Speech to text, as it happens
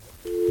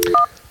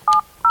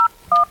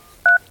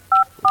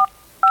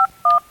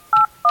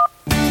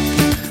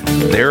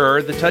There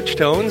are the touch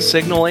tones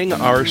signaling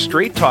our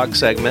Straight Talk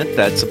segment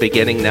that's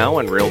beginning now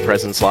on Real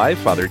Presence Live.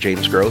 Father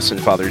James Gross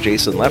and Father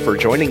Jason Leffer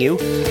joining you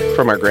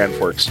from our Grand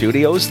Forks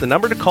studios. The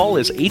number to call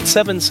is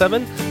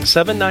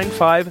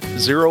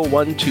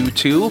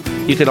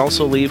 877-795-0122. You can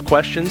also leave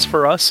questions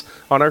for us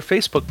on our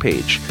Facebook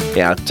page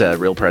at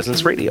Real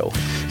Presence Radio.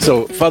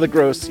 So, Father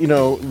Gross,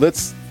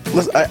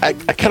 I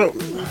kind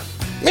of...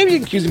 Maybe you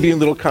can accuse me of being a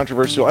little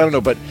controversial. I don't know,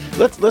 but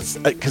let's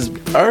because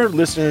our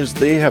listeners,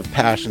 they have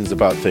passions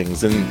about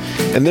things, and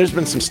there's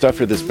been some stuff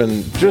here that's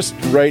been just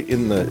right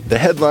in the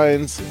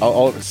headlines,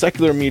 all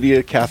secular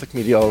media, Catholic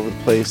media, all over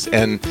the place,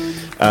 and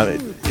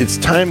it's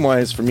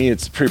time-wise for me.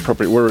 It's pretty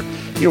appropriate.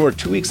 We're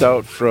 2 weeks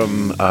out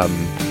from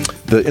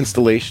the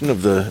installation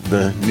of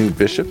the new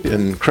bishop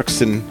in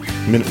Crookston,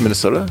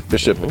 Minnesota,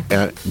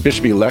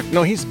 Bishop-elect.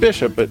 No, he's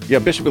bishop, but yeah,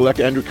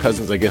 Bishop-elect Andrew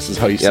Cousins, I guess is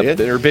how you say it.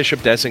 Or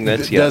Bishop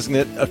Designate.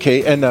 Designate,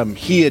 okay. And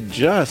he had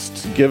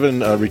just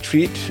given a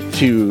retreat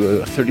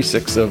to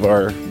 36 of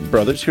our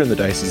brothers here in the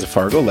Diocese of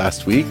Fargo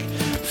last week.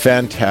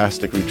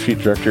 Fantastic retreat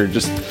director,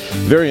 just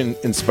very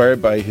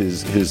inspired by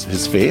his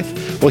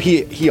faith. Well,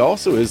 he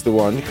also is the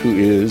one who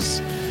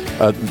is...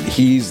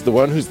 he's the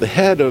one who's the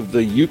head of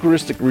the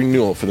Eucharistic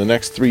renewal for the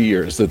next 3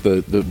 years, that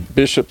the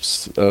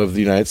bishops of the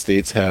United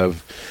States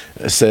have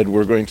said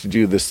we're going to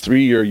do this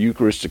 3-year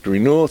Eucharistic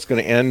renewal. It's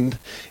going to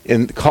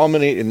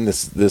culminate in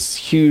this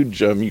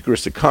huge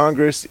Eucharistic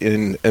Congress,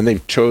 and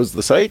they've chose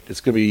the site. It's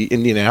going to be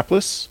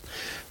Indianapolis,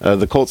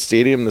 the Colt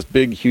Stadium, this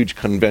big, huge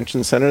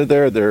convention center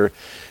there.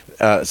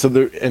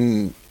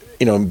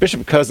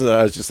 Bishop Cousins,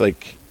 I was just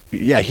like,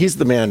 yeah, he's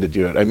the man to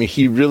do it. I mean,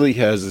 he really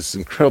has this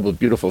incredible,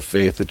 beautiful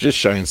faith that just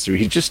shines through.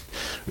 He's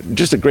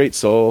just a great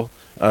soul.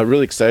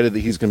 Really excited that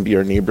he's going to be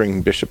our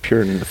neighboring bishop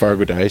here in the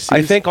Fargo Diocese.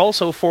 I think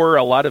also for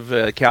a lot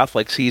of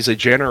Catholics, he's a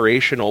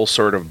generational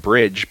sort of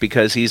bridge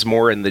because he's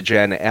more in the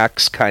Gen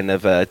X kind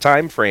of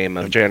time frame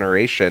of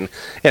generation.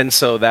 And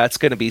so that's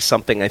going to be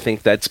something I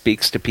think that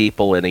speaks to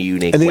people in a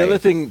unique way. And the other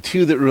thing,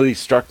 too, that really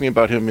struck me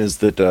about him is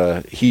that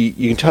you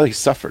can tell he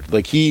suffered.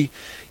 Like he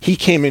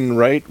came in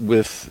right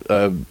with,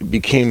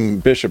 became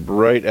bishop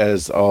right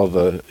as all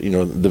the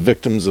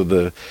victims of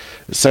the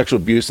sexual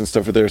abuse and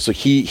stuff are there. So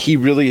he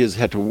really has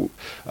had to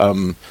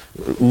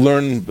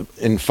learn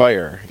in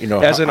fire,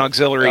 as an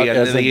auxiliary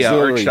in the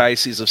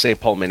Archdiocese of St.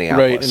 Paul, Minneapolis.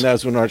 Right, and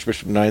that's when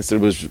Archbishop Nienstedt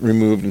was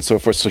removed and so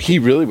forth. So he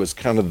really was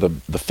kind of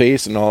the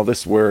face in all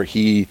this, where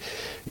he,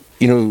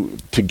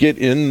 to get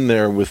in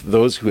there with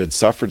those who had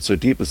suffered so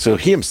deeply. So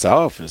he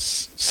himself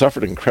has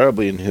suffered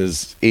incredibly in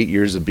his 8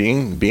 years of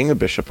being a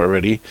bishop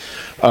already.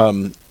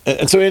 And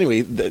so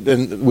anyway,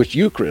 then which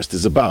Eucharist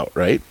is about,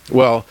 right?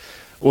 Well,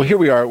 here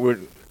we are.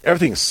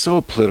 Everything's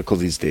so political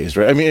these days,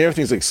 right? I mean,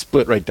 everything's like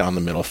split right down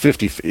the middle,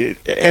 50,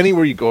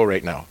 anywhere you go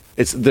right now.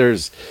 It's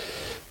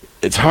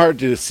hard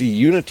to see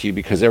unity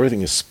because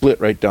everything is split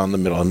right down the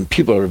middle, and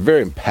people are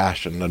very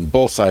impassioned on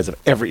both sides of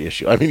every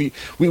issue. I mean,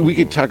 we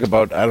could talk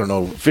about, I don't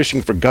know,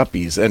 fishing for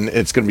guppies, and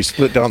it's going to be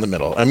split down the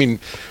middle. I mean,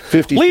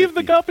 50. Leave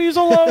the guppies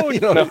alone.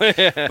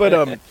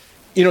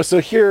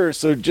 So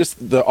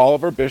just all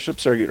of our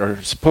bishops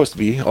are supposed to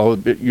be, all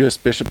the U.S.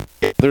 bishops,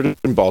 they're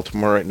in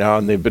Baltimore right now,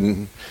 and they've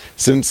been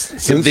since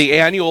the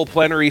annual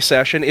plenary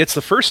session. It's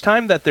the first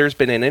time that there's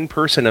been an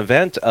in-person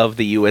event of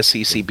the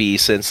USCCB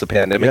since the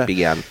pandemic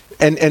began.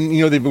 And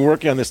they've been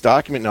working on this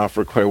document now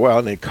for quite a while,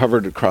 and they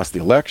covered across the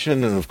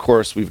election, and of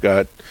course we've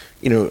got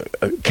a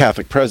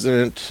Catholic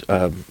president,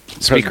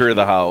 Speaker of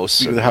the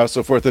House,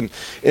 so forth, and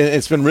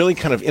it's been really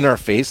kind of in our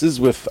faces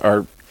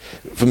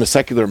from the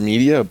secular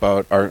media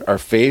about our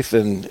faith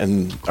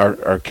and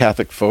our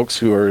Catholic folks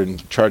who are in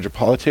charge of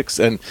politics,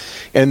 and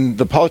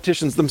the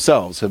politicians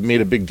themselves have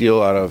made a big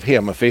deal out of, hey,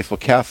 I'm a faithful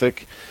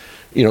Catholic,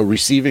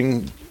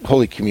 receiving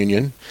Holy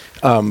Communion,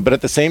 but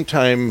at the same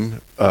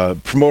time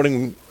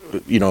promoting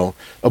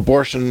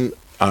abortion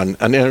on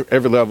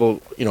every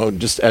level,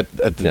 just at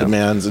the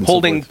demands and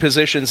holding so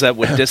positions that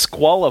would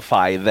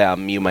disqualify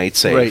them, you might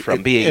say,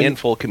 from being in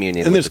full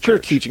communion. And there's clear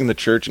church. teaching in the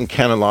church and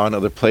canon law and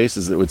other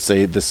places that would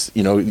say this,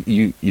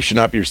 you should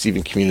not be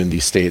receiving communion in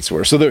these states.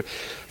 So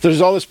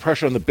there's all this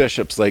pressure on the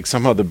bishops, like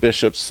somehow the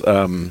bishops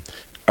are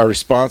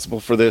responsible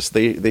for this.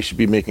 They should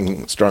be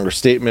making stronger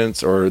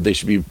statements, or they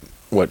should be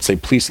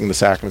policing the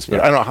sacraments.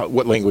 But I don't know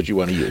what language you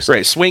want to use.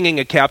 Right, swinging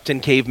a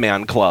Captain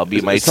Caveman club,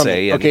 you might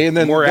say. Okay, and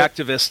then more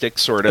activistic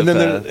sort of.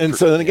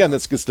 So then again,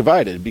 this gets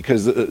divided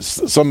because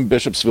some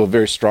bishops feel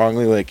very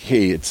strongly like,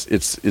 hey,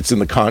 it's in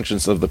the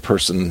conscience of the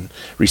person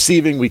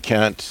receiving. We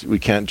can't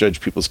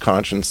judge people's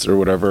conscience or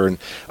whatever.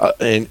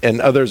 And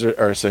others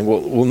are saying,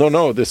 well,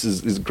 no, this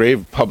is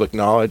grave public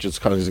knowledge. It's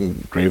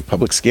causing grave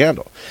public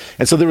scandal.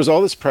 And so there was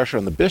all this pressure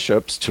on the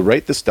bishops to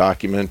write this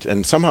document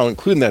and somehow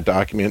include in that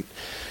document,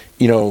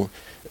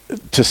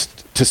 to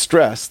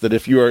stress that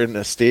if you are in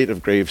a state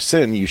of grave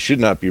sin, you should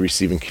not be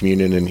receiving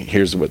communion, and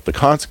here's what the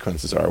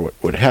consequences are,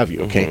 what have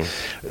you, okay?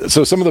 Mm-hmm.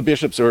 So some of the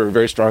bishops are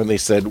very strong. They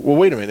said, well,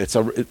 wait a minute,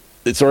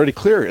 it's already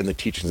clear in the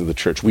teachings of the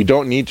church. We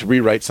don't need to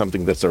rewrite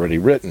something that's already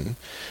written.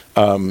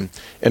 And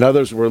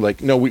others were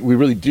like, no, we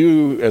really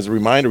do, as a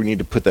reminder, we need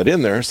to put that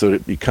in there so that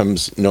it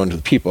becomes known to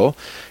the people.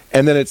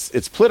 And then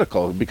it's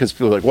political, because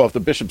people are like, well, if the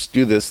bishops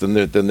do this, then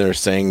they're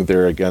saying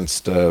they're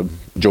against Joe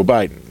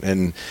Biden.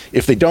 And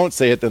if they don't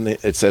say it, then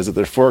it says that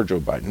they're for Joe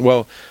Biden.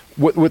 Well,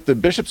 what the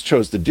bishops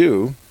chose to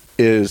do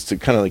is to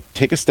kind of like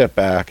take a step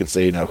back and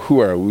say, now, who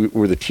are we?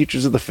 We're the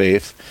teachers of the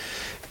faith.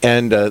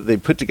 And they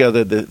put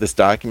together this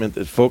document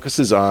that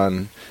focuses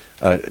on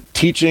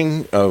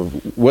teaching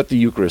of what the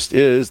Eucharist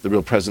is, the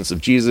real presence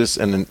of Jesus,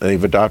 and then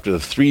they've adopted a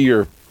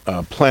 3-year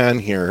plan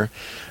here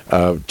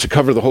to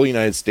cover the whole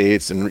United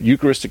States and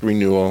Eucharistic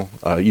renewal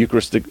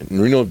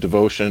of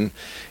devotion,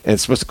 and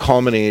it's supposed to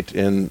culminate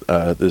in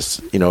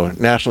this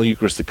National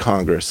Eucharistic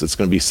Congress that's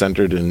going to be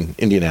centered in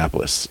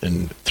Indianapolis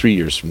in 3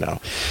 years from now.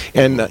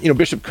 And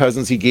Bishop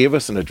Cousins, he gave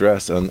us an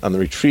address on the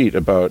retreat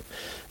about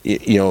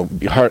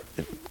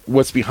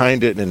what's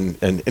behind it,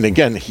 and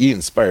again, he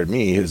inspired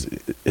me,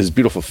 his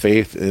beautiful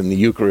faith in the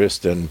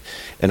Eucharist, and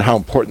how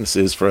important this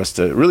is for us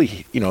to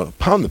really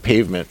pound the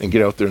pavement and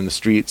get out there in the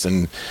streets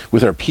and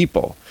with our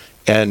people,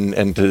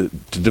 and to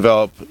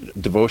develop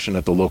devotion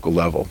at the local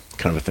level,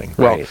 kind of a thing.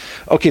 Right.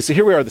 Well, okay, so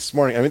here we are this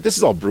morning. I mean, this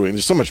is all brewing.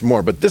 There's so much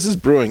more, but this is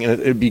brewing, and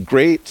it'd be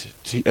great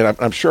to, and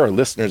I'm sure our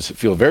listeners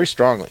feel very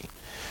strongly,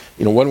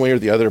 one way or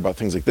the other about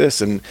things like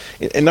this, and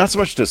not so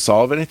much to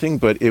solve anything,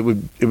 but it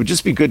would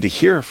just be good to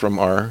hear from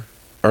our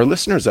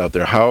listeners out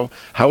there. How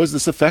is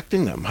this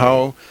affecting them?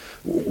 How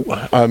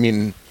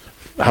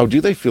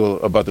do they feel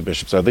about the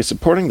bishops? Are they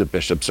supporting the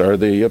bishops? Are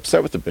they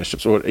upset with the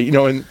bishops? Or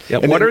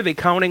what are they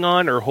counting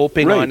on or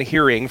hoping on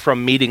hearing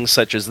from meetings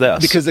such as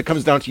this? Because it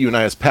comes down to you and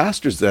I as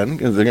pastors. Then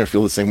they're going to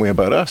feel the same way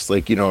about us.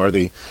 Like, are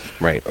they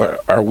right?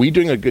 Are we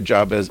doing a good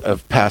job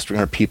of pastoring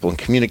our people and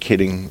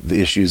communicating the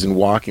issues and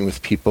walking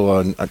with people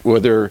on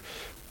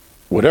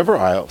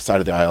whatever side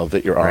of the aisle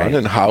that you're on,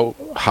 and how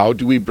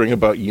do we bring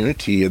about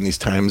unity in these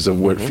times of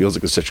what feels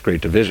like such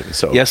great division?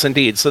 So yes,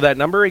 indeed. So that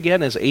number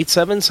again is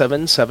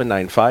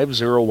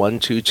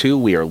 877-795-0122.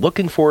 We are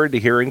looking forward to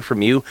hearing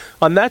from you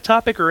on that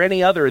topic or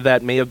any other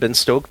that may have been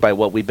stoked by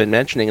what we've been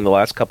mentioning in the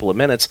last couple of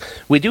minutes.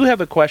 We do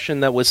have a question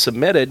that was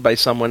submitted by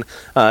someone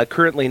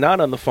currently not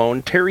on the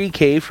phone. Terry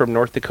K. from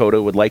North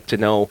Dakota would like to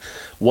know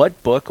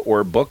what book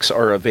or books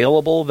are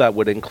available that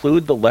would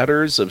include the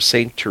letters of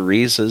St.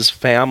 Teresa's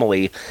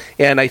family.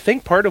 And I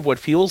think part of what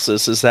fuels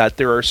this is that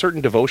there are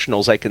certain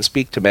devotionals, I can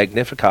speak to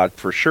Magnificat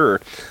for sure,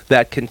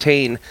 that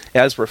contain,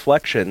 as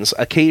reflections,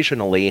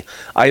 occasionally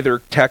either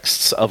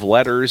texts of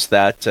letters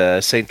that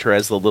St.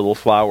 Therese the Little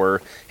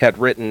Flower had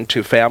written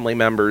to family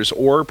members,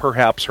 or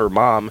perhaps her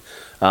mom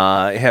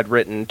had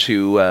written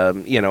to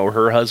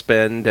her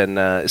husband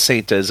and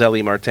Saint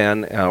Zélie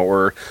Martin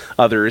or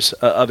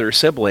other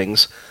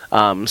siblings.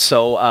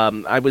 So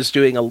I was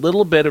doing a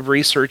little bit of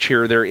research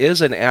here. There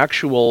is an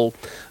actual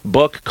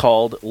book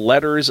called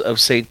Letters of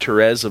Saint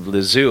Therese of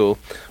Lisieux,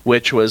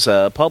 which was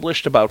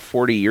published about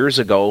 40 years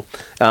ago.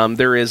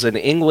 There is an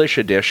English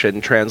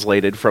edition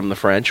translated from the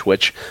French,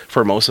 which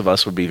for most of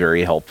us would be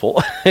very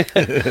helpful.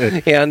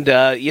 And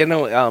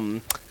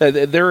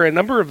there are a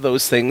number of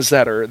those things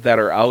that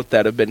are out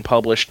that have been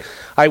published.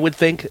 I would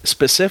think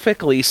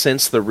specifically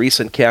since the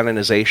recent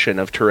canonization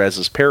of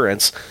Therese's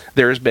parents,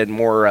 there's been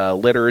more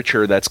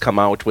literature that's come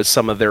out with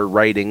some of their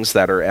writings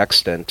that are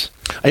extant.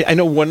 I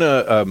know one,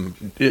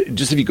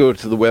 just if you go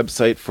to the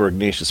website for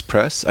Ignatius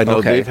Press, I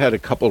know they've had a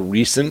couple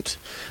recent,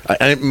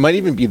 and it might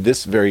even be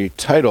this very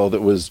title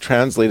that was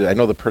translated. I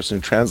know the person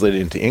who translated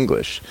it into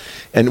English,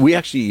 and we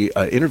actually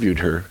interviewed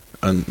her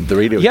on the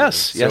radio.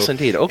 Yes, yes,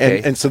 indeed.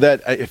 Okay. And so that,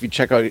 if you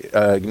check out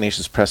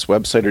Ignatius Press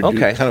website or do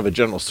kind of a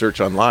general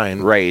search online.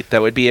 Right,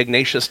 that would be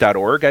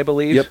ignatius.org, I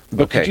believe. Yep.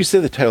 But could you say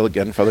the title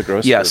again, Father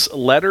Gross? Yes,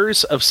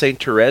 Letters of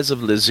St. Therese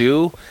of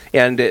Lisieux,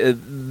 and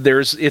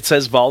it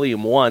says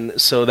Volume 1,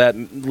 so that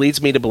leads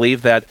me to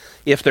believe that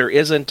if there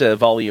isn't a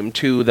Volume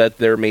 2, that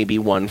there may be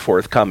one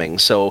forthcoming.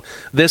 So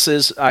this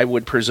is, I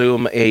would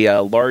presume, a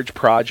large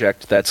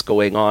project that's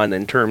going on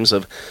in terms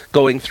of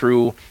going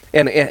through.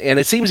 And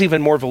it seems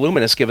even more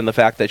voluminous given the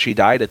fact that she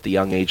died at the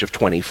young age of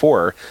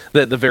 24,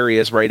 the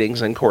various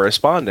writings and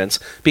correspondence,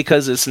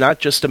 because it's not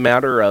just a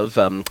matter of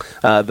the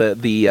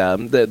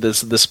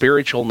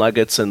spiritual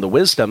nuggets and the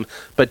wisdom,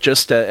 but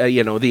just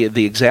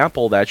the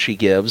example that she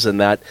gives,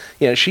 and that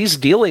she's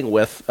dealing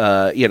with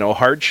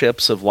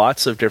hardships of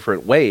lots of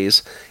different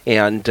ways,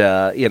 and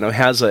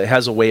has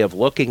a way of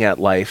looking at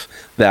life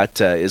that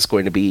is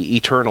going to be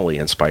eternally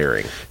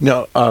inspiring.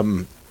 No.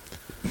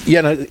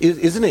 Yeah,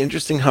 isn't it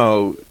interesting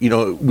how,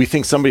 we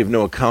think somebody of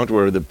no account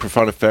or the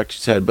profound effect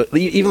she's had, but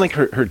even like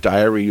her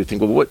diary, you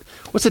think, well,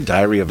 what's a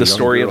diary of the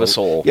story of a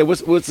soul? Yeah,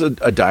 what's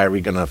a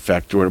diary going to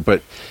affect her?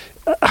 But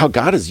how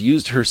God has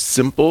used her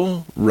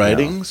simple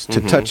writings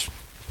to touch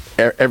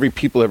every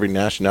people, every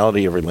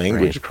nationality, every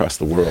language across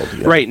the world.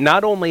 Yeah. Right,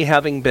 not only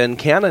having been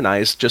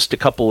canonized just a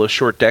couple of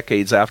short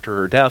decades after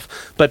her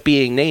death, but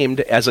being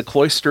named as a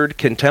cloistered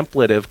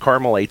contemplative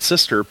Carmelite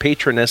sister,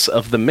 patroness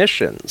of the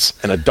missions.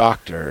 And a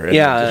doctor.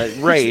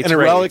 And right. And her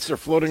relics are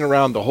floating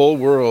around the whole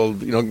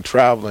world,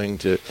 traveling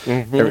to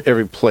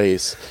every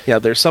place. Yeah,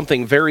 there's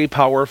something very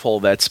powerful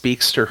that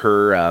speaks to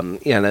her,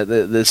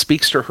 that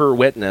speaks to her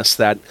witness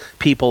that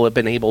people have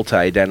been able to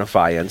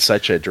identify in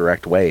such a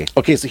direct way.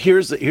 Okay, so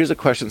here's a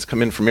question that's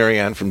come in from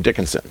Marianne from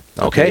Dickinson.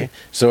 Okay.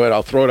 So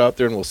I'll throw it out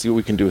there and we'll see what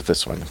we can do with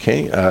this one.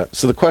 Okay.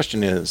 So the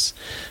question is,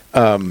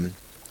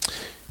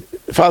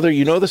 Father,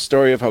 you know the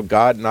story of how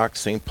God knocked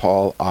St.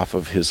 Paul off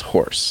of his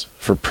horse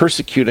for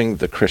persecuting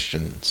the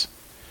Christians.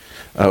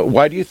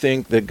 Why do you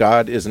think that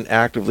God isn't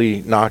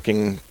actively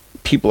knocking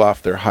people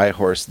off their high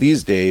horse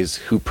these days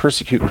who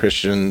persecute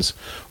Christians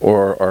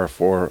or are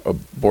for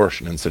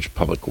abortion in such a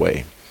public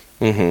way?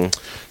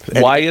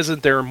 Why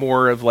isn't there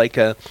more of like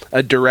a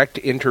direct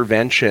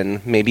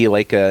intervention, maybe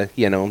like a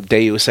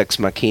Deus ex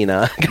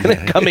machina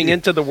coming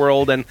into the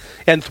world and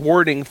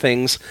thwarting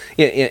things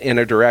in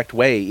a direct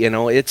way?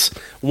 It's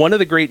one of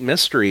the great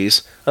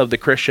mysteries of the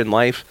Christian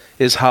life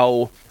is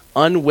how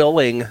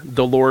unwilling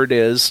the Lord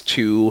is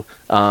to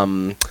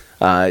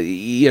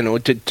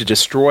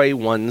destroy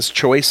one's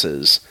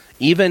choices,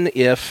 even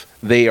if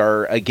they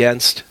are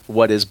against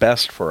what is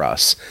best for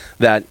us.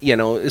 That,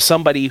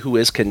 somebody who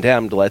is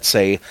condemned, let's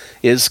say,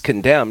 is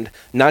condemned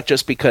not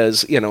just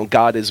because,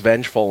 God is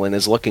vengeful and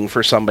is looking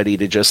for somebody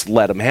to just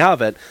let him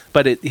have it,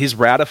 but he's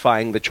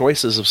ratifying the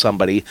choices of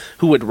somebody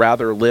who would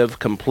rather live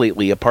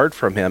completely apart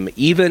from him,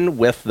 even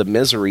with the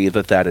misery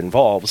that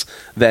involves,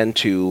 than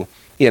to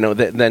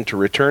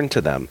return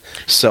to them.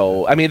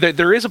 So, I mean,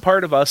 there is a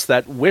part of us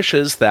that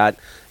wishes that,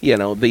 that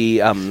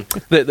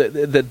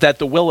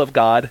the will of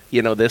God,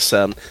 this,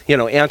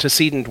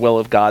 antecedent will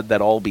of God that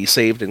all be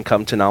saved and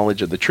come to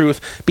knowledge of the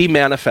truth be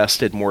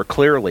manifested more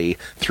clearly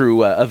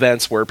through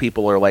events where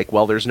people are like,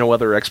 well, there's no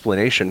other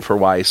explanation for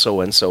why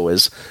so-and-so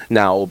is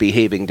now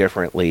behaving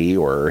differently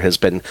or has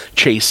been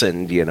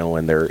chastened,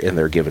 in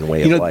their given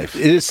way of life.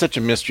 It is such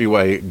a mystery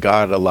why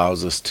God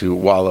allows us to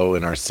wallow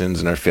in our sins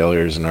and our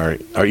failures and our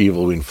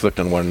evil we inflict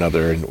on one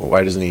another, and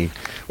why isn't he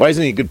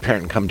a good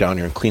parent and come down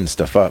here and clean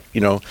stuff up,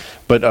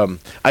 But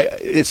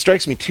it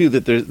strikes me too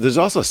that there's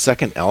also a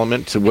second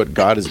element to what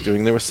God is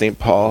doing there with St.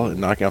 Paul and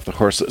knocking off the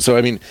horse. So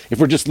I mean, if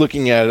we're just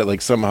looking at it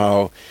like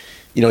somehow,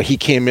 he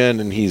came in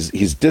and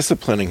he's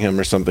disciplining him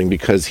or something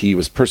because he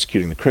was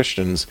persecuting the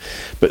Christians,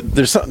 but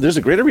there's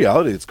a greater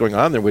reality that's going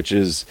on there, which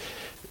is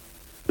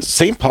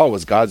St. Paul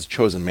was God's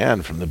chosen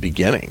man from the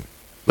beginning.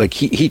 Like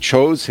he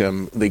chose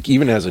him, like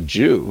even as a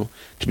Jew,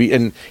 to be,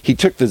 and he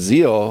took the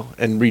zeal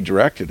and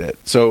redirected it.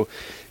 So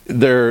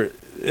and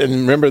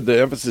remember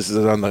the emphasis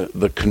is on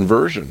the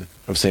conversion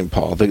of St.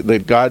 Paul,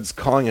 that God's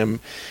calling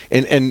him,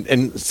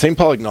 and St.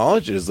 Paul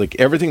acknowledges like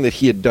everything that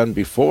he had done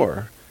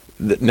before,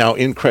 that now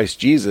in Christ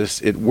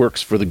Jesus it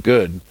works for the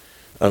good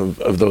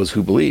of those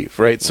who believe,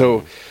 right?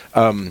 So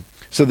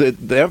so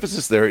the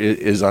emphasis there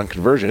is on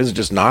conversion. It isn't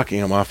just knocking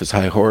him off his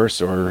high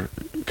horse or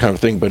kind of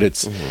thing, but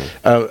it's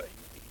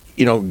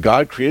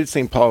God created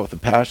St. Paul with the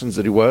passions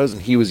that he was,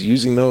 and he was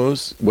using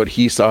those, what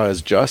he saw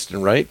as just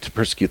and right, to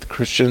persecute the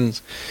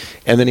Christians.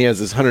 And then he has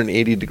this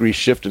 180-degree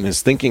shift in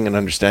his thinking and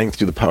understanding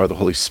through the power of the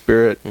Holy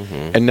Spirit.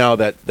 And now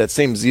that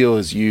same zeal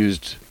is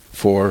used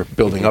for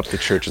building up the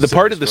church. The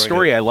part of the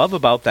story I love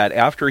about that,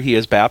 after he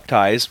is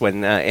baptized,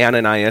 when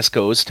Ananias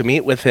goes to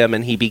meet with him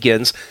and he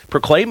begins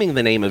proclaiming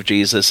the name of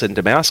Jesus in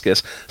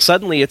Damascus,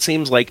 suddenly it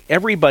seems like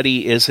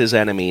everybody is his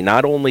enemy.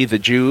 Not only the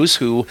Jews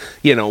who,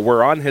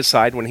 were on his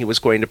side when he was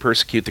going to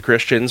persecute the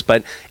Christians,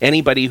 but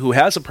anybody who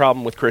has a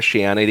problem with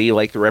Christianity,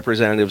 like the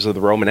representatives of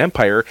the Roman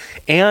Empire,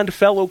 and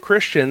fellow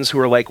Christians who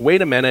are like,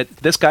 wait a minute,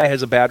 this guy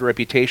has a bad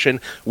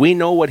reputation. We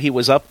know what he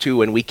was up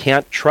to and we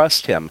can't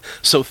trust him.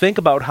 So think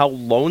about how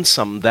lonesome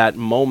that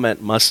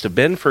moment must have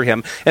been for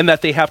him, and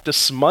that they have to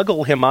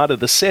smuggle him out of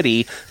the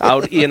city,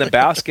 out in a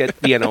basket,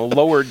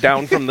 lowered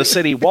down from the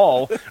city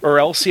wall, or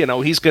else,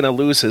 he's going to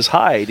lose his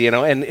hide,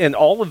 and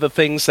all of the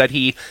things that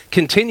he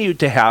continued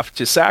to have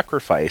to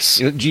sacrifice.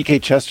 G.K.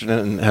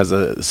 Chesterton has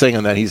a saying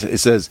on that. He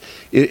says,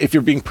 if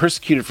you're being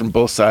persecuted from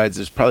both sides,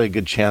 there's probably a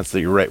good chance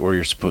that you're right where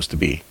you're supposed to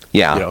be.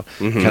 Yeah.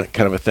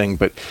 Kind of a thing.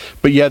 But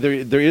yeah,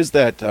 there is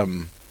that...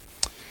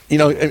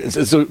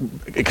 so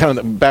kind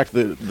of back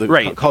to the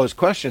right. caller's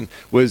question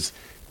was,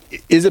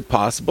 is it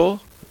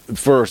possible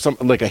for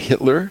something like a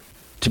Hitler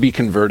to be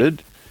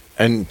converted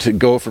and to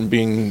go from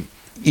being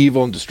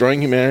evil and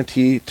destroying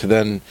humanity to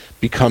then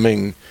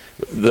becoming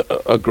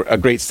a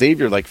great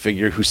savior-like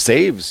figure who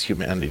saves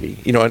humanity?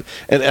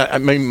 And I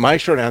mean, my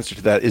short answer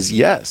to that is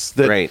yes.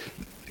 That, right.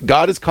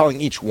 God is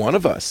calling each one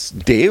of us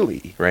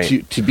daily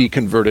Right. to be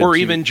converted. Or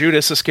even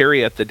Judas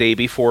Iscariot the day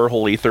before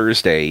Holy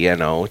Thursday,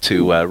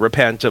 to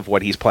repent of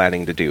what he's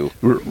planning to do.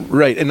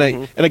 Right, and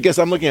I guess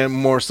I'm looking at it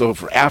more so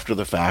for after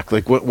the fact,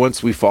 like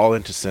once we fall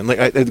into sin. Like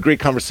I had a great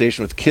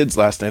conversation with kids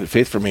last night at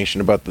Faith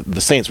Formation about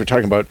the saints. We're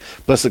talking about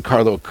Blessed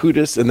Carlo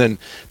Acutis, and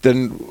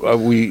then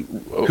we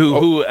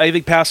who I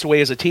think passed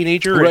away as a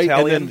teenager, right,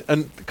 Italian.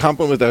 and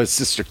compliment with our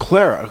sister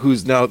Clara,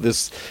 who's now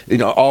this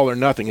all or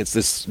nothing. It's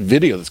this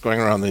video that's going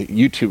around the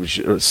YouTube.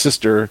 Her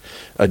sister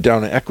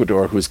down in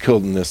Ecuador who was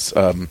killed in this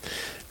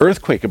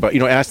earthquake, about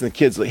asking the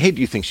kids, like, hey, do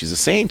you think she's a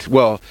saint?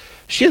 Well,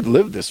 she had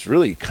lived this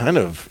really kind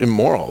of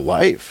immoral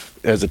life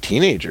as a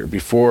teenager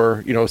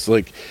before, so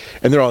like,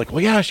 and they're all like,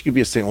 well, yeah, she could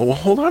be a saint. Well,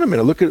 hold on a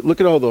minute, look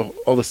at all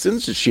the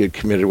sins that she had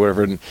committed, or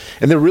whatever, and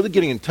they're really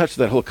getting in touch with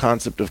that whole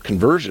concept of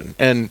conversion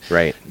and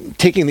Right.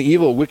 taking the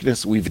evil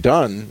wickedness we've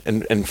done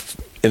and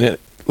it,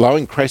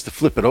 allowing Christ to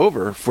flip it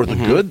over for the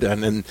good,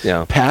 then, and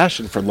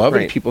passion for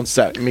loving Right. people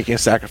and making a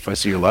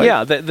sacrifice of your life.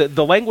 Yeah,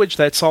 the language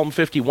that Psalm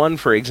 51,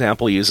 for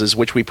example, uses,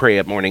 which we pray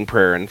at morning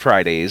prayer and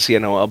Fridays,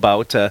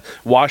 about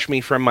wash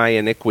me from my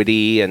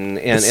iniquity and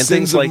sins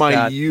things of like my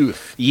that.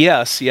 youth.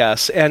 Yes,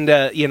 and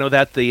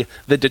that the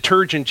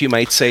detergent, you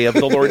might say, of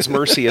the Lord's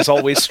mercy is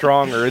always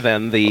stronger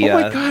than the Oh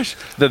my gosh,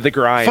 the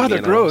grime. Father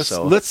Gross,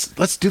 so.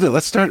 let's do that.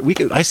 Let's start.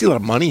 I see a lot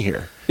of money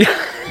here.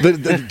 The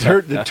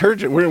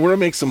detergent. We're gonna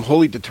make some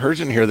holy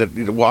detergent here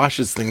that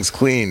washes things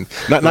clean,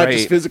 not Right.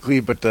 just physically,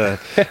 but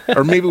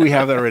or maybe we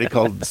have that already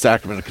called the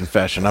sacrament of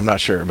confession. I'm not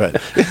sure, but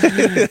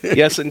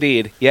Yes,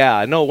 indeed.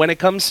 Yeah. No. When it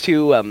comes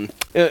to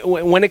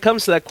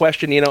that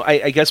question,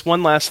 I guess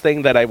one last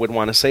thing that I would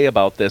want to say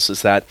about this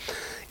is that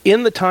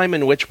in the time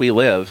in which we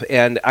live,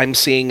 and I'm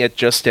seeing it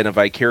just in a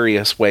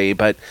vicarious way,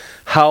 but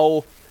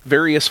how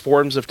various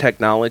forms of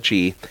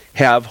technology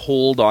have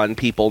hold on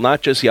people,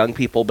 not just young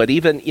people, but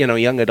even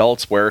young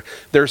adults, where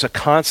there's a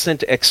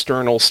constant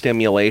external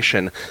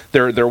stimulation.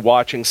 They're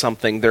watching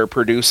something, they're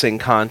producing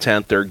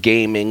content, they're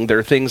gaming,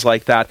 they're things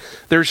like that.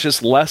 There's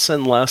just less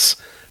and less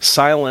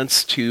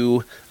silence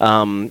to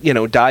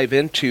dive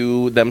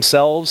into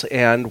themselves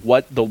and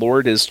what the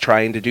Lord is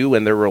trying to do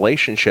in their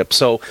relationship.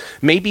 So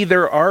maybe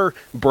there are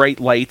bright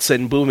lights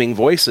and booming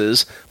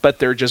voices, but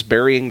they're just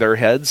burying their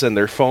heads in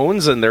their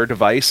phones and their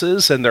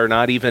devices, and they're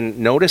not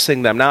even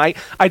noticing them. Now,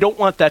 I don't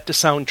want that to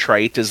sound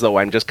trite, as though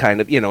I'm just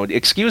kind of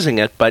excusing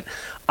it, but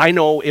I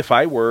know if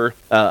I were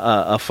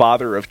a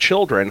father of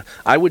children,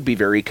 I would be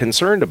very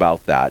concerned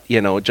about that.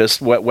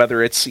 Just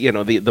whether it's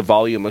the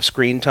volume of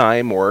screen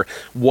time or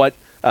what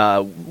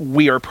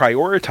we are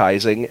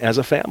prioritizing as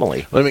a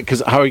family. I mean,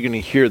 because how are you going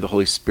to hear the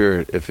Holy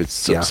Spirit if it's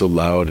so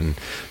loud and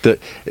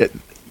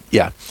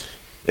yeah.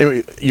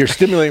 Anyway, you're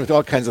stimulating with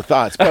all kinds of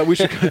thoughts, but we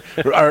should.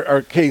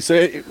 Our case,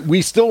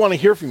 we still want to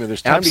hear from you.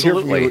 There's time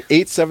Absolutely. to hear from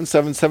you.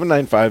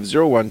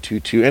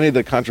 877-795-0122. Any of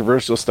the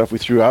controversial stuff we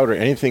threw out, or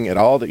anything at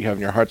all that you have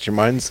in your hearts, your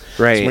minds.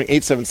 Right.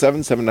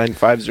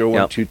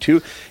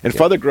 877-795-0122. And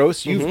Father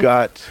Gross, you've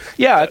got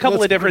a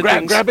couple of different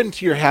things. Grab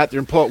into your hat there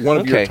and pull out one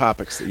of your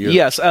topics. That you're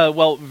Yes.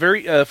 Well,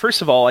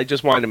 first of all, I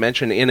just wanted to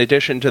mention, in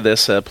addition to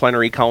this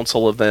plenary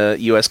council of the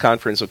U.S.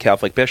 Conference of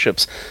Catholic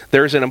Bishops,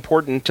 there's an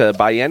important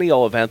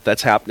biennial event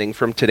that's happening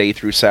from today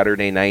through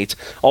Saturday night,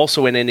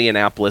 also in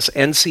Indianapolis,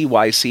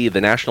 NCYC,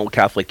 the National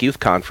Catholic Youth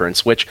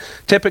Conference, which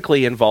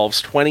typically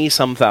involves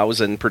 20-some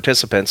thousand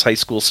participants, high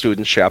school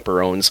students,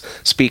 chaperones,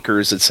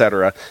 speakers,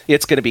 etc.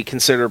 It's going to be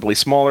considerably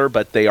smaller,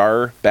 but they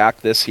are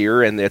back this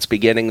year, and it's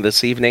beginning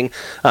this evening.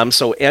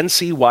 So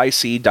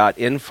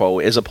ncyc.info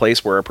is a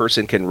place where a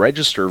person can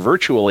register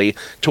virtually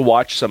to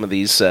watch some of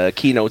these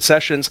keynote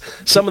sessions,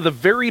 some of the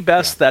very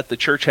best that the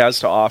church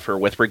has to offer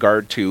with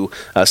regard to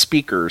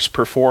speakers,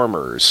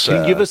 performers.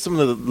 Can you give us some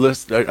of the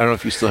list? I don't know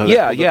if you still have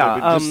Yeah.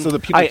 just so the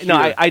people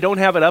hear. I don't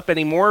have it up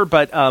anymore,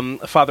 but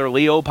Father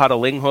Leo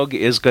Padalinghug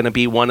is going to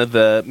be one of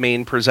the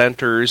main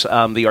presenters,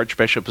 the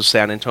Archbishop of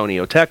San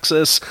Antonio,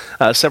 Texas,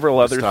 several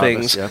other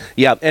Gustavus, things.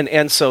 yeah.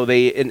 And so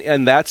they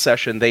in that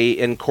session, they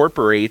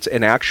incorporate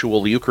an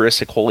actual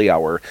Eucharistic Holy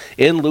Hour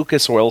in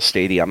Lucas Oil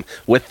Stadium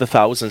with the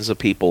thousands of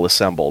people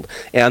assembled,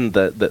 and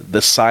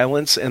the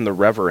silence and the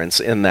reverence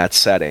in that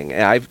setting.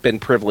 And I've been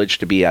privileged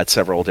to be at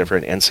several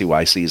different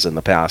NCYCs in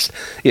the past,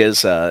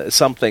 is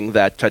something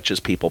that touches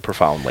people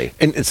profoundly.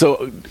 And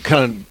so,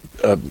 kind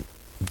of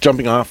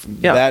jumping off,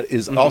 that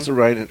is also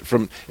right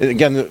from, and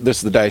again, this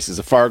is the Diocese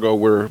of Fargo.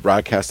 We're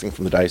broadcasting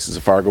from the Diocese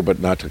of Fargo,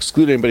 but not to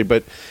exclude anybody.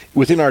 But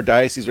within our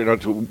diocese right now,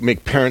 to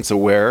make parents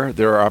aware,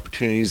 there are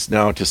opportunities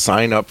now to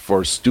sign up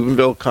for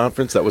Steubenville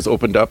Conference that was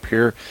opened up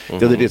here the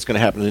other day. It's going to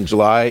happen in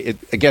July.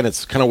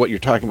 It's kind of what you're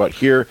talking about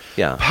here.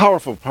 Yeah.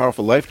 Powerful,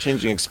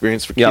 life-changing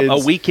experience for kids. Yeah,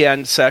 a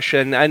weekend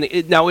session.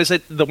 And now, is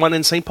it the one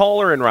in St. Paul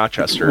or in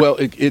Rochester? Well,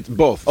 it's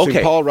both. Okay.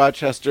 St. Paul,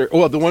 Rochester.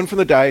 Well, the one from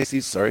the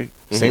diocese, St.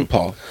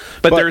 Paul.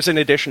 But there's an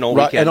additional additional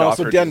Right, weekend and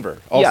also offer. Denver.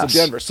 Yes.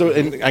 Denver. So,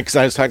 and because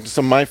I was talking to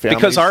some of my family.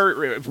 Because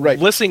our Right.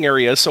 listing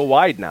area is so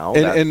wide now.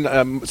 that-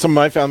 And some of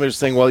my family are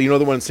saying, well, the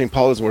one in St.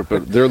 Paul doesn't work,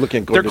 but they're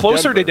looking at going They're to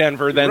closer to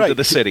Denver. Denver than to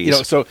the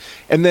cities. So,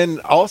 and then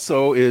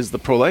also is the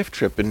pro-life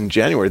trip in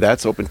January.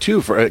 That's open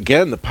too for,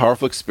 again, the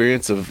powerful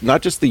experience of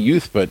not just the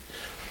youth, but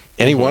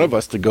any one of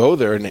us to go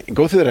there and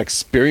go through that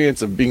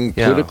experience of being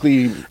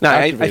politically Now,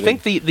 I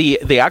activated. think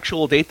the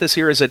actual date this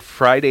year is at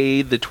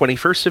Friday, the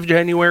 21st of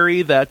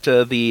January, that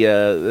the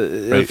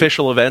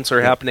official events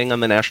are happening on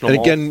the National And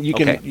Mall. again,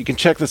 you can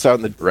check this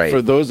out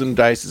for those in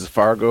Diocese of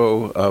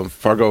Fargo,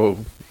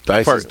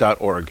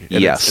 FargoDiocese.org.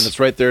 And Yes. it's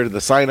right there to the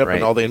sign up Right.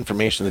 and all the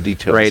information, the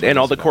details. Right, of and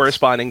all these the events.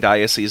 corresponding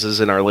dioceses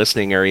in our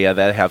listening area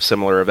that have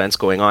similar events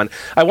going on.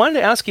 I wanted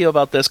to ask you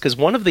about this because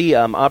one of the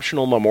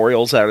optional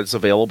memorials that is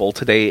available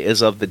today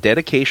is of the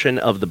dedication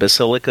of the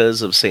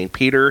basilicas of St.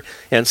 Peter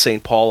and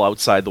St. Paul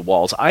outside the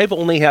walls. I've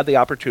only had the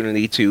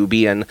opportunity to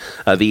be in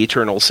the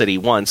Eternal City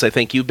once. I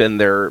think you've been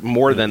there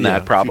more than Yeah, that,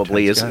 a few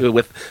probably, times, yeah.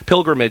 with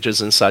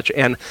pilgrimages and such.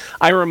 And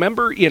I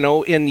remember,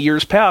 in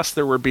years past,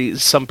 there would be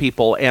some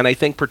people, and I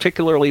think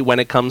particularly when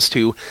it comes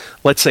to,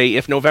 let's say,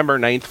 if November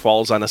 9th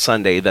falls on a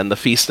Sunday, then the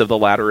Feast of the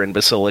Lateran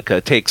Basilica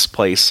takes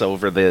place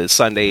over the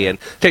Sunday and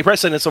take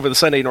precedence over the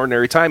Sunday in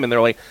ordinary time. And they're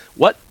like,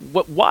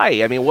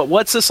 why? I mean,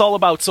 what's this all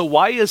about? So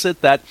why is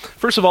it that,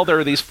 first of all, there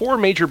are these 4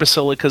 major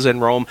basilicas in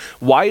Rome.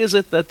 Why is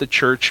it that the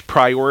church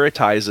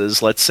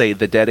prioritizes, let's say,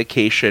 the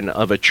dedication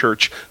of a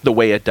church the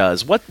way it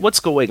does? What's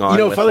going on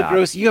with Father that?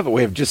 Gross, you have a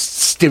way of just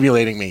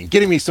stimulating me,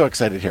 getting me so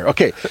excited here.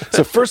 Okay,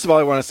 so first of all,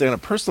 I want to say on a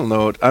personal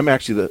note, I'm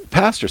actually the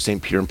pastor of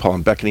St. Peter and Paul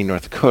in Beckoning,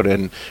 North Dakota,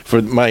 and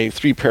for my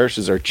 3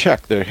 parishes are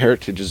Czech. Their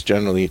heritage is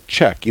generally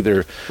Czech,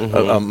 either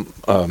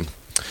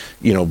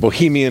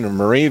Bohemian or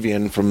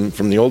Moravian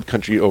from the old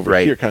country over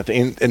here, kind of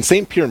thing. And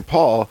St. Peter and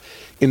Paul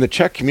in the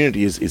Czech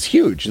community is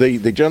huge. They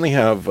generally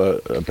have a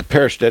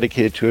parish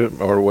dedicated to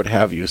it or what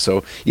have you.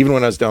 So even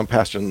when I was down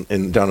down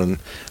in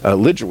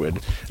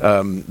Lidgerwood,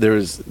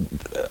 there's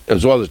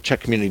as well as a Czech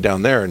community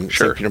down there, and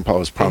St. Peter and Paul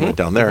was prominent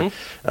down there,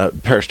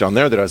 parish down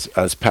there that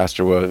I was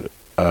pastor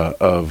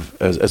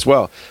of as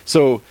well.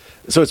 So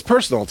it's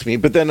personal to me.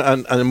 But then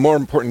on a more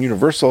important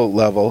universal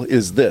level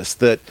is this,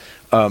 that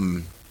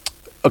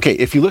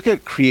if you look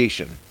at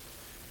creation,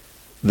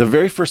 the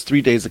very first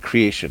 3 days of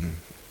creation,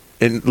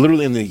 and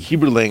literally in the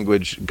Hebrew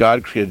language,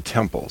 God created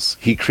temples.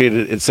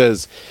 It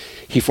says,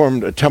 he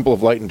formed a temple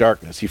of light and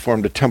darkness. He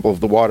formed a temple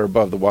of the water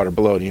above, the water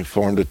below, and he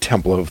formed a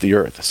temple of the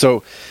earth.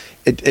 So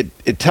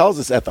it tells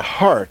us at the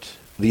heart,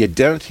 the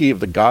identity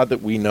of the God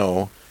that we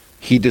know,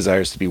 he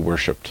desires to be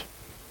worshipped.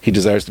 He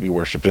desires to be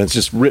worshipped. And it's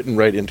just written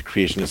right into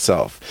creation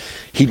itself.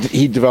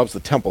 He develops the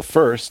temple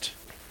first,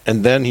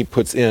 and then he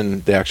puts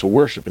in the actual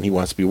worship, and he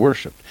wants to be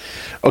worshipped.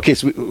 Okay,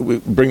 so we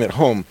bring that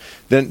home.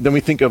 Then we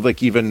think of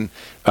even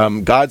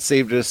God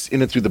saved us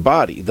in and through the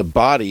body. The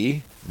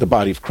body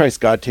of Christ,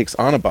 God takes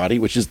on a body,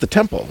 which is the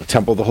temple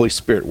of the Holy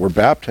Spirit. We're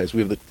baptized.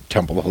 We have the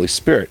temple of the Holy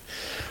Spirit.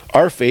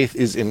 Our faith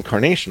is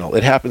incarnational.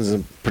 It happens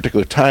in a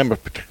particular time, a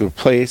particular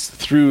place,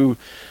 through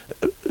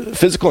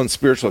physical and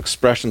spiritual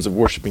expressions of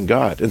worshiping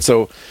God. And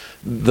so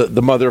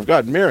the Mother of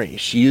God, Mary,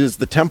 she is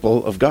the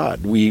temple of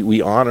God.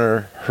 We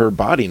honor her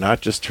body,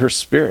 not just her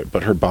spirit,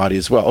 but her body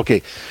as well.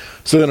 Okay,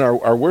 so then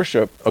our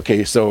worship,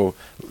 so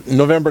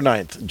November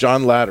 9th,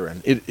 John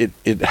Lateran,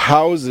 it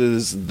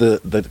houses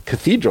the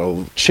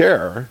cathedral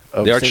chair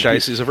of the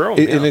Archdiocese of Rome.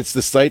 And it's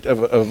the site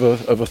of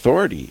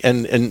authority,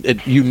 and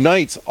it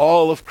unites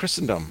all of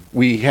Christendom.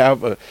 We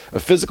have a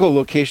physical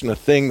location, a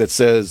thing that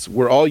says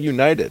we're all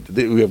united.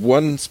 We have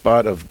one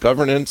spot of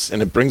governance,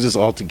 and it brings us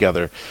all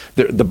together.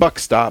 The buck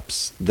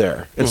stops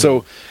there, and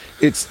so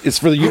it's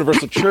for the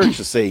universal church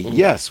to say,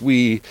 yes,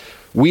 we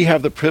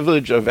have the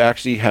privilege of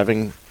actually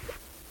having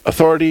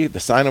authority, the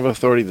sign of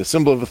authority, the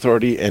symbol of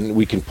authority, and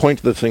we can point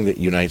to the thing that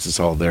unites us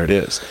all. There it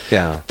is.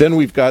 Yeah. Then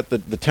we've got the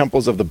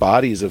temples of the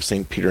bodies of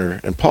St. Peter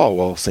and Paul.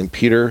 Well, St.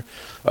 Peter,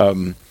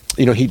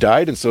 he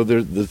died, and so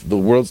the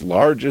world's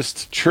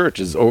largest church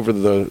is over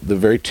the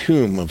very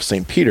tomb of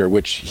St. Peter,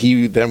 which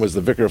he then was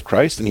the vicar of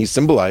Christ, and he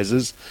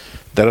symbolizes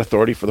that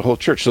authority for the whole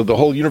church. So the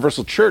whole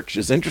universal church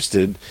is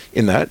interested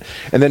in that.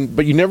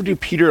 But you never do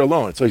Peter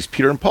alone. It's always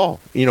Peter and Paul.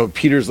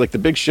 Peter's like the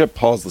big ship,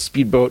 Paul's the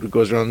speedboat who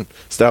goes around,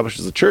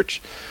 establishes the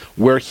church.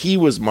 Where he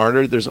was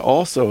martyred, there's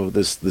also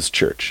this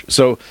church.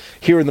 So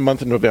here in the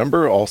month of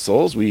November, All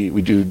Souls,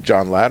 we do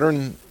John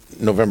Lateran,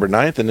 November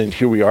 9th, and then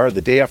here we are, the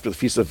day after the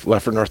Feast of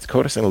Lefford, North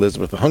Dakota, St.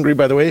 Elizabeth of Hungary,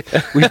 by the way.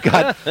 We've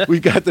got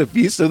the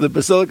Feast of the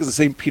Basilicas of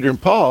St. Peter and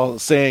Paul,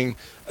 saying,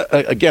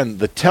 again,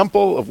 the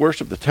temple of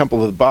worship, the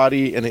temple of the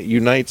body, and it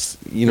unites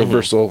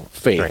universal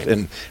faith. Right.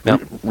 And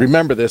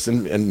remember this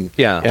and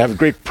have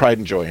great pride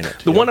and joy in it.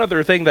 The one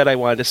other thing that I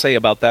wanted to say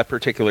about that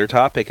particular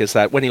topic is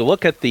that when you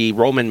look at the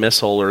Roman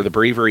Missal or the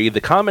Breviary,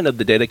 the comment of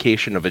the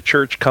dedication of a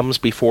church comes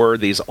before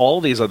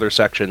all these other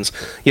sections,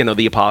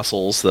 the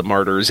apostles, the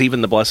martyrs,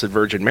 even the Blessed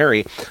Virgin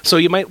Mary. So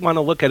you might want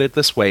to look at it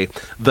this way.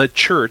 The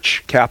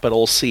church,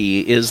 capital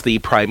C, is the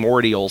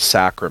primordial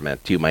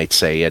sacrament, you might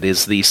say. It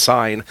is the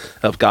sign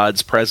of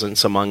God's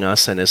presence among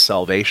us and his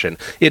salvation.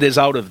 It is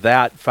out of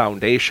that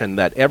foundation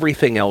that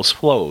everything else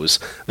flows.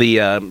 The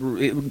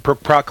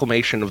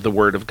proclamation of the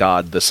Word of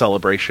God, the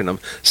celebration of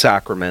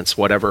sacraments,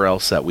 whatever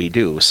else that we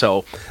do.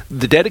 So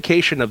the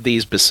dedication of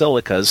these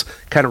basilicas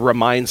kind of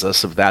reminds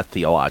us of that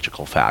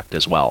theological fact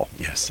as well.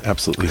 Yes,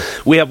 absolutely.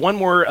 We have one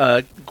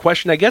more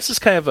question. I guess it's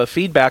kind of a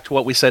feedback to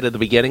what we said at the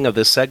beginning of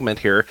this segment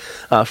here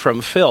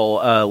from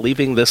Phil,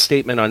 leaving this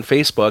statement on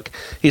Facebook.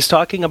 He's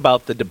talking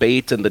about the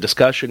debate and the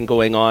discussion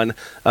going on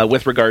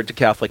with regard to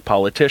Catholic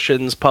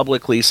politicians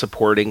publicly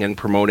supporting and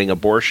promoting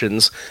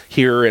abortions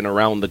here and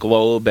around the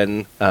globe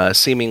and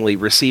seemingly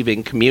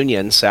receiving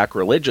communion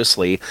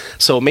sacrilegiously.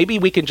 So maybe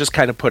we can just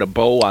kind of put a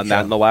bow on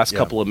that in the last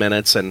couple of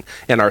minutes and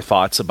our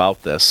thoughts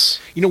about this.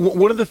 You know,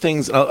 one of the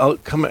things I'll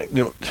come,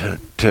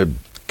 to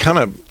kind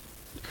of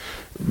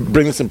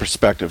bring this in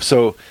perspective.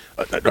 So,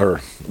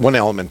 or one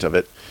element of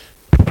it,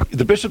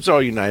 the bishops are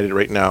all united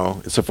right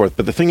now and so forth.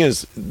 But the thing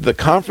is, the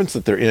conference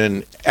that they're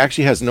in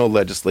actually has no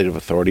legislative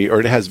authority,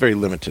 or it has very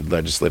limited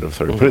legislative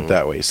authority, put it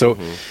that way. So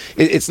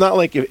it's not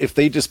like if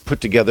they just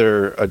put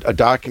together a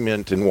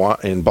document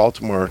in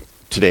Baltimore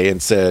today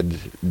and said,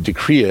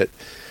 decree it.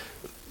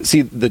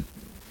 See, the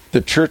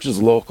church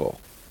is local.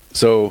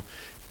 So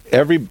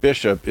every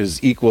bishop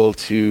is equal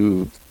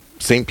to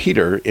St.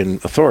 Peter in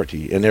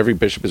authority, and every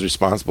bishop is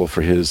responsible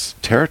for his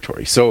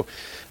territory. So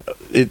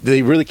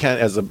they really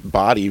can't, as a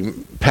body,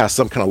 pass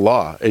some kind of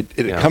law.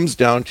 It comes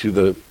down to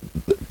the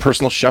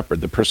personal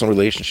shepherd, the personal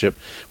relationship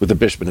with the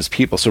bishop and his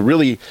people. So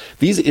really,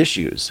 these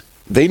issues,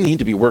 they need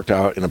to be worked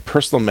out in a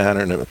personal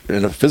manner,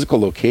 in a physical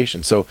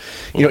location. So,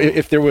 you know,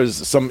 if there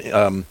was some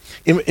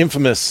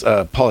infamous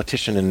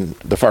politician in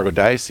the Fargo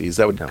Diocese,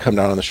 that would come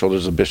down on the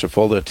shoulders of Bishop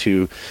Fulda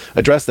to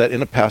address that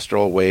in a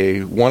pastoral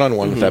way,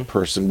 one-on-one with that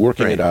person,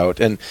 working it out.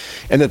 And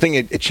the thing,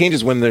 it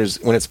changes when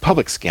it's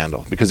public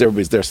scandal, because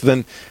everybody's there. So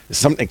then,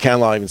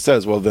 canon law even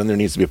says, well, then there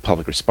needs to be a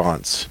public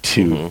response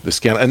to the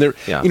scandal. And there,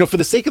 you know, for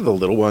the sake of the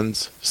little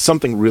ones,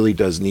 something really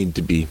does need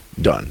to be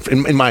done,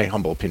 in my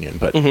humble opinion.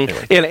 But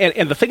anyway.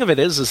 And the thing of it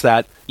is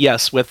that,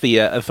 yes, with the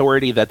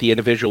authority that the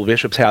individual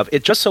bishops have,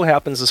 it just so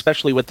happens,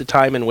 especially with the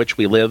time in which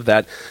we live,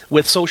 that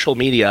with social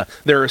media,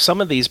 there are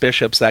some of these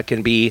bishops that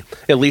can be,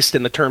 at least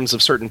in the terms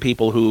of certain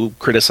people who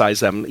criticize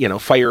them, you know,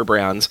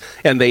 firebrands,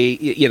 and they,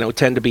 you know,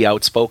 tend to be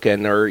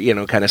outspoken or, you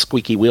know, kind of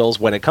squeaky wheels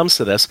when it comes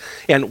to this.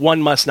 And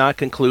one must not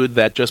conclude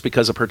that just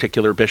because a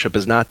particular bishop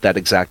is not that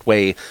exact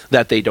way,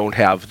 that they don't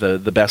have the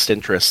best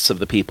interests of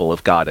the people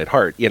of God at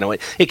heart. You know,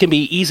 it can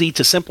be easy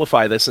to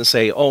simplify this and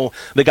say, oh,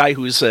 the guy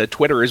whose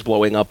Twitter is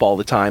blowing up all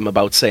the time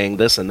about saying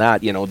this and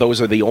that, you know, those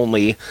are the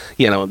only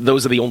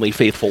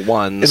faithful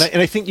ones.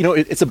 And I think, you know,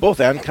 it's a both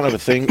and kind of a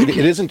thing. It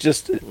isn't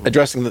just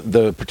addressing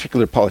the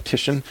particular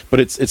politician, but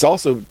it's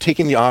also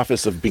taking the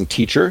office of being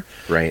teacher,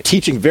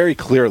 teaching very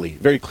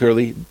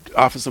clearly,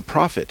 office of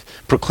prophet,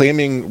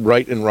 proclaiming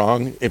right and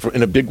wrong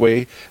in a big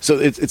way. So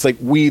it's like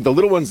the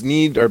little ones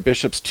need our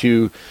bishops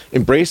to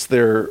embrace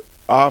their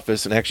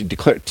office and actually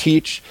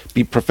teach,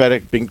 be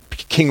prophetic, be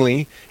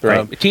kingly,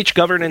 teach,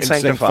 govern, and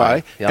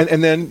sanctify. Yep.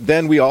 And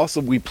then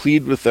we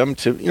plead with them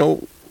to, you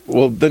know,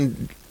 well,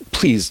 then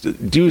please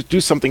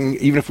do something,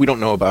 even if we don't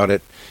know about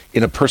it,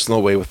 in a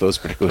personal way with those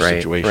particular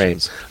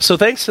situations. So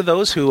thanks to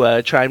those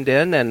who chimed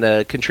in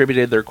and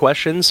contributed their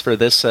questions for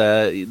this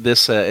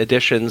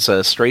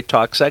edition's Straight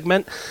Talk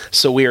segment.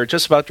 So we are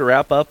just about to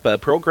wrap up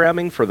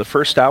programming for the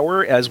first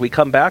hour. As we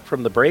come back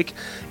from the break,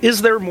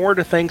 is there more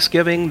to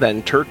Thanksgiving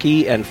than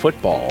turkey and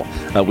football?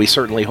 We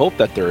certainly hope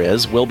that there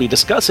is. We'll be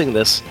discussing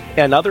this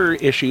and other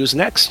issues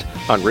next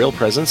on Real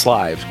Presence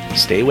Live.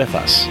 Stay with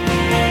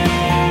us.